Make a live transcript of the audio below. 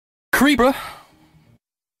creeper.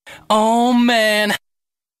 Oh man.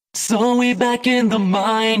 So we back in the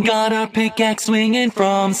mine, got our pickaxe swinging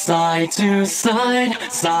from side to side,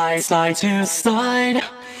 side to side.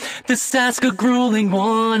 This task a grueling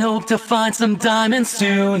one, hope to find some diamonds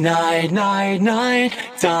tonight,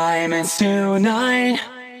 diamonds tonight.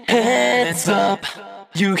 Heads up,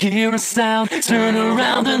 you hear a sound, turn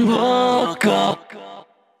around and look up.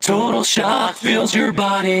 Total shock fills your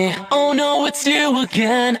body. Oh no, it's you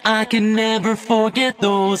again. I can never forget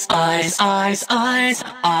those eyes. Cause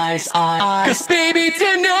baby,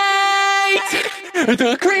 tonight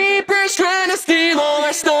the creeper's trying to steal all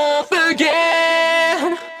our stuff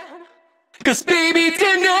again. Cause baby,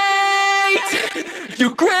 tonight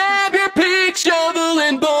you grab your pick, shovel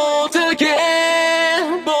and bolt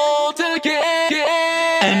again,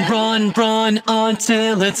 and run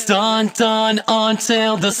until it's done,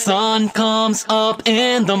 until the sun comes up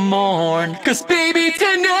in the morn. Cause baby,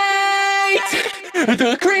 tonight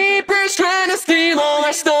the creeper's trying to steal all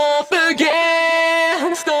our stuff